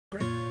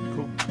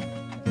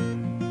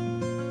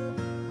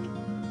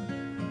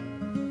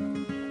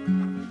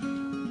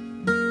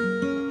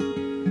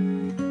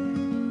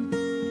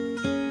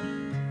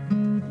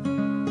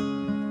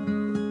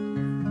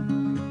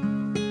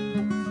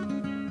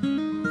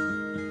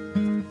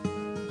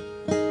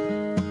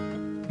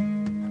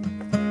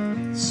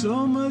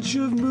So much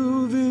of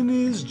moving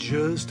is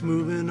just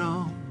moving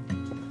on.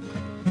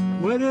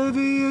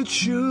 Whatever you're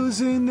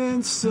choosing,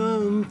 then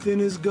something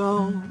is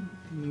gone.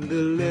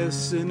 The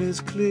lesson is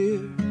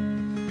clear.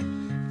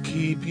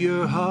 Keep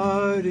your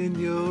heart in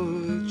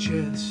your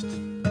chest.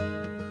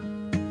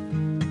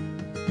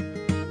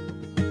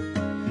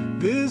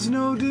 There's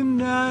no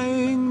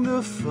denying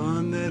the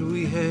fun that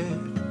we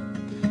had.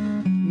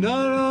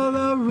 Not all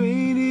our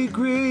rainy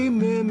gray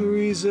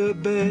memories are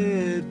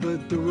bad,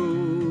 but the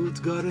road's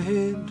got a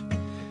hand,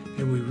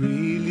 and we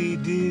really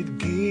did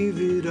give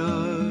it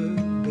our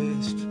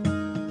best.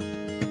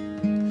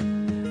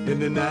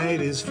 And the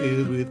night is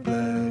filled with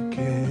black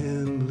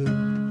and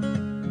blue.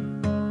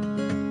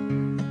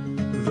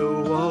 The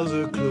walls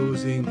are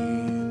closing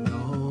in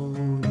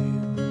on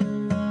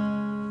you.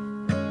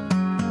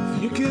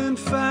 If you can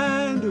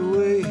find a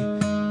way,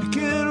 you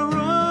can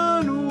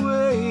run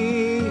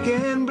away, you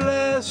can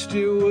blast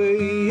your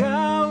way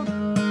out.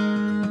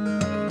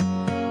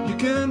 You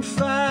can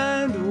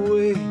find a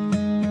way,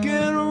 you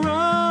can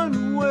run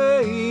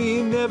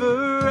away.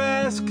 Never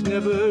ask,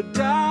 never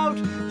doubt,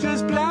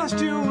 just blast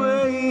your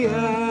way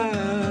out.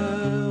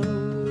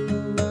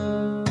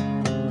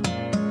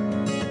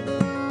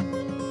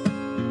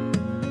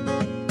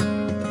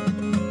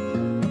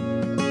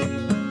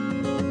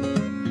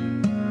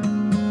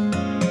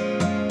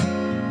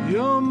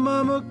 Your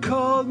mama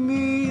called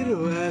me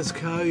to ask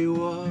how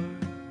you are.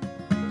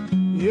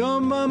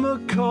 Your mama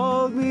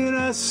called me and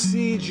I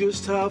see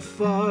just how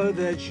far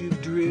that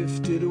you've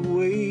drifted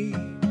away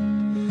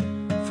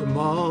from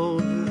all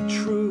the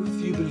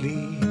truth you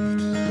believed.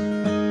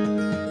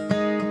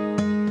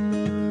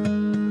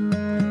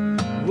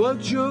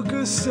 What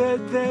joker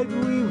said that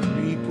we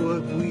reap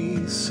what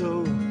we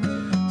sow?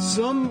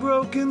 Some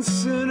broken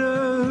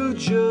sinner who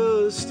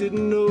just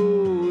didn't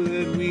know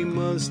that we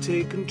must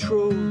take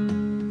control,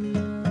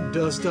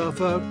 dust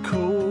off our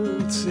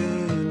coats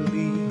and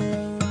leave.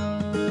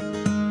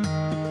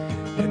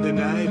 And the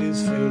night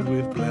is filled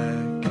with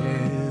black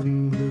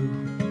and blue.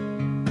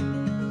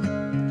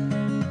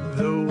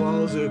 The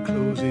walls are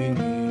closing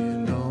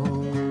in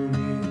on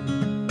you.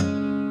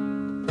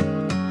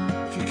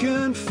 If you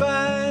can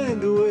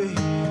find a way,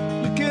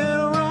 you can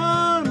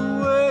run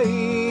away,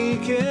 you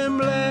can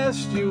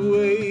blast your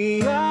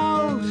way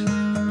out.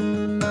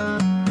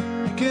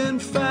 You can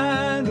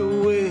find a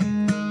way,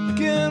 you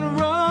can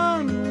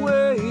run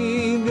away.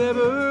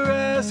 Never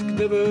ask,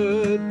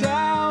 never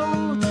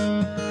doubt.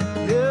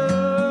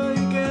 Yeah,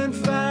 you can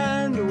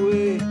find a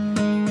way,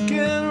 you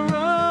can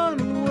run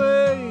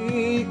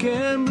away, you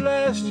can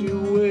blast your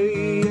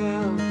way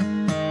out.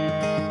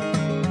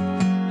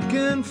 You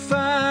can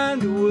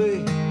find a way,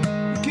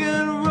 you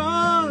can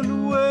run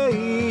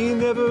away.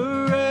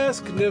 Never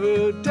ask,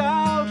 never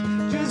doubt,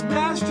 just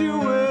blast your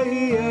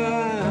way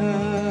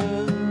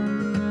out.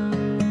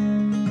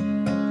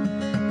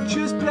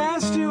 Just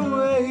blast your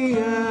way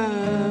out.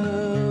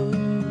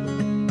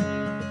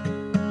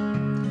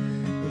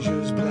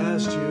 Just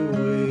blast your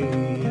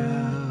way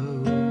out.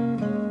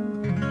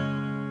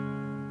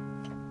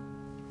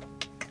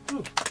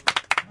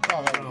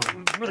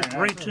 What a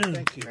great tune.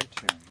 Thank you.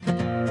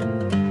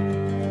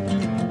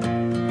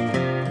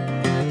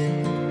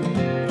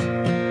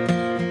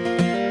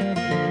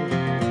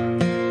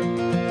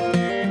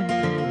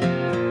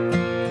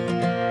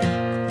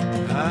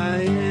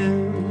 I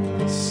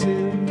am a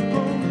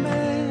simple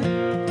man,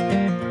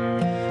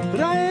 but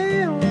I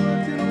ain't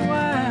worked in a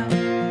while.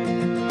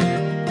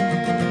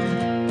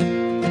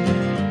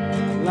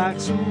 Like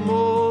some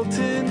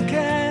molten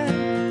can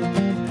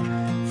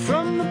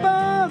from the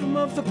bottom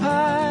of the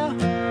pile,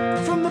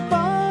 from the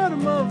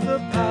bottom of the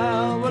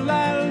pile. Well,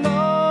 I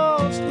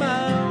lost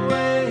my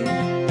way,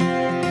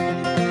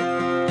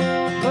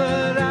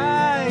 but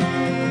I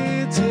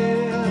can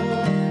tell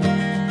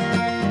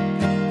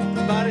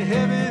about a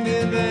heaven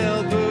in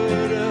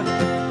Alberta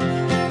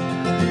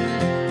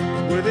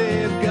where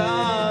they've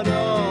got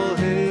all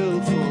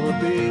hell for a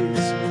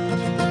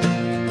basement.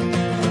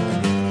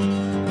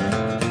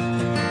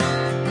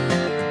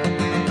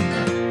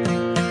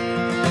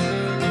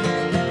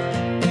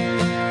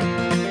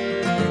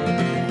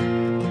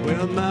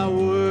 Well, my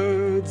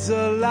words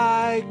are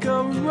like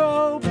a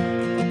rope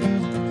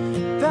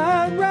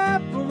that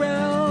wrap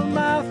around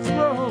my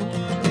throat,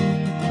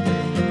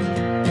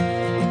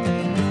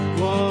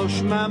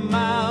 wash my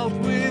mouth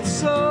with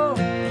soap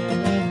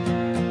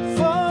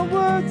for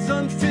words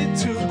unfit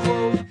to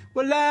quote.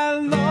 Well, I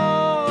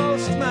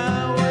lost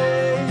my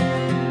way,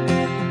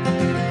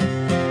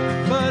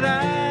 but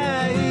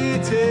I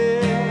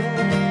tell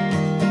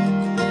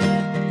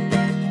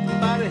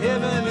about a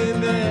heaven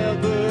in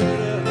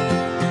Alberta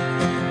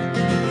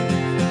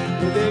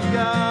where they've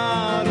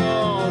got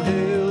all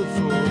hell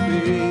for a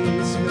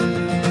basement.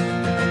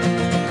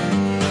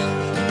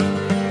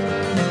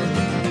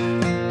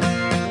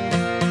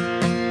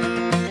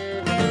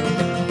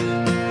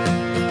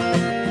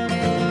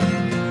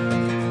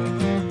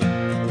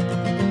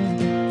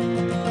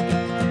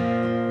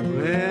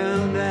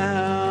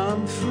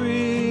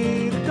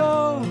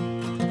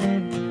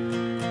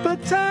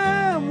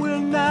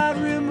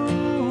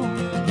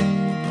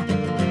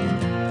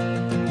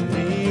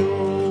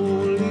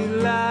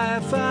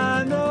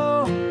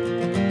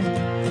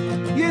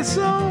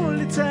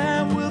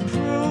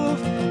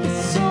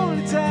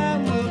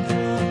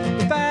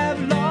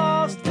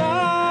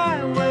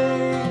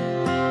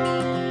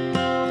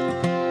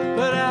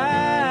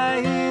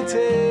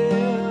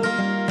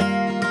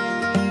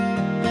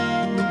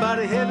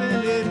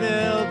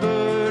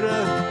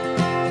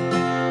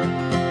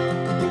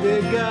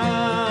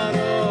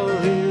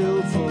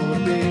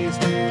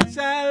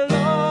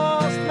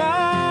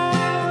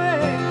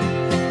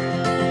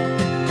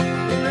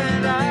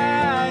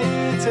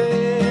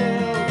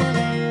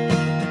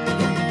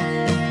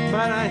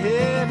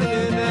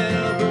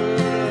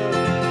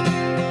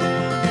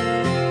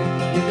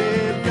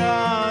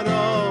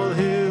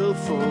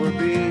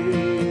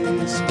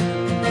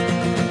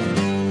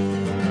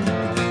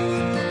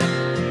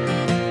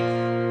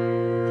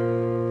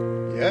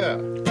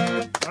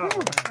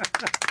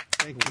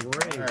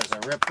 Great. There's a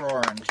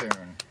rip-roaring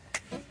tune.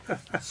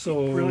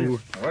 So,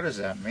 What does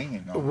that mean?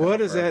 What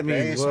does that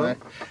mean? Well,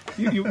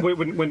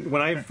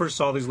 when I first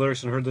saw these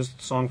lyrics and heard this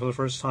song for the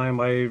first time,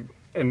 and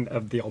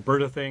the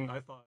Alberta thing, I thought.